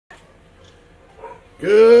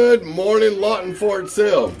Good morning, Lawton Ford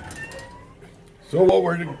Sale. So what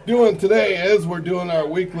we're doing today is we're doing our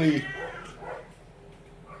weekly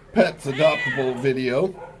pets adoptable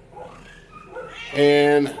video,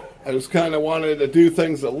 and I just kind of wanted to do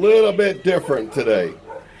things a little bit different today.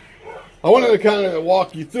 I wanted to kind of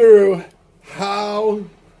walk you through how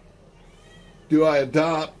do I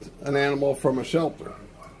adopt an animal from a shelter.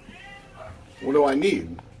 What do I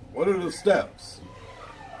need? What are the steps?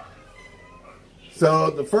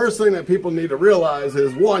 So the first thing that people need to realize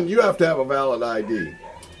is, one, you have to have a valid ID.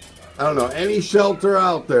 I don't know any shelter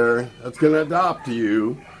out there that's going to adopt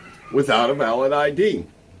you without a valid ID.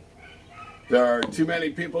 There are too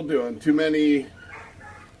many people doing too many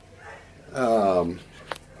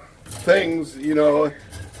things, you know,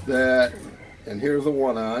 that, and here's a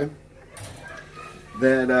one eye,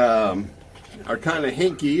 that are kind of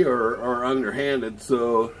hinky or underhanded.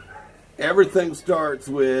 So everything starts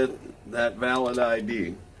with that valid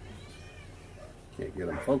ID. Can't get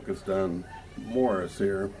him focused on Morris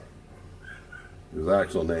here. His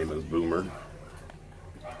actual name is Boomer.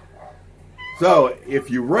 So if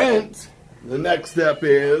you rent, the next step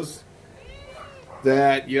is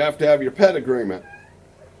that you have to have your pet agreement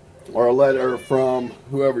or a letter from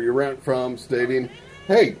whoever you rent from stating,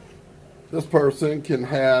 hey, this person can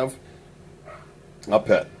have a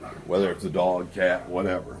pet, whether it's a dog, cat,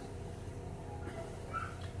 whatever.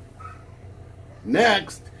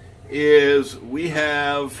 Next is we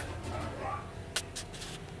have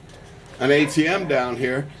an ATM down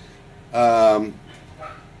here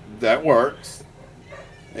that works,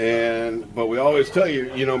 but we always tell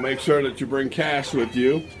you, you know, make sure that you bring cash with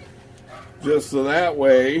you, just so that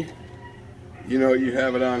way, you know, you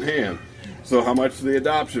have it on hand. So how much is the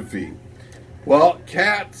adoption fee? Well,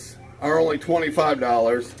 cats are only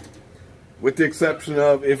 $25. With the exception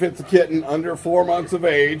of if it's a kitten under 4 months of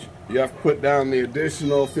age, you have to put down the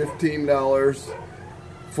additional $15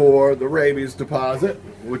 for the rabies deposit,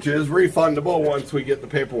 which is refundable once we get the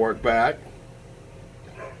paperwork back.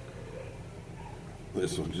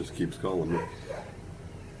 This one just keeps calling me.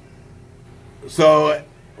 So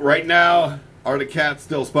right now, are the cats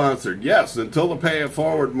still sponsored? Yes, until the pay it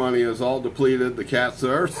forward money is all depleted, the cats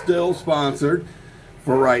are still sponsored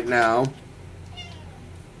for right now.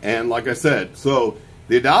 And like I said, so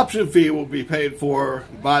the adoption fee will be paid for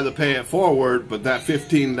by the pay it forward, but that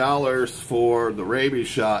 $15 for the rabies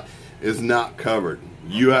shot is not covered.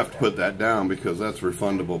 You have to put that down because that's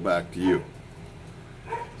refundable back to you.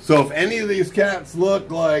 So if any of these cats look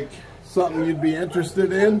like something you'd be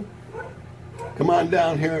interested in, come on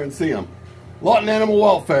down here and see them. Lawton Animal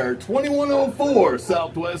Welfare, 2104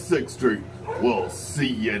 Southwest 6th Street. We'll see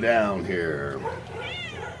you down here.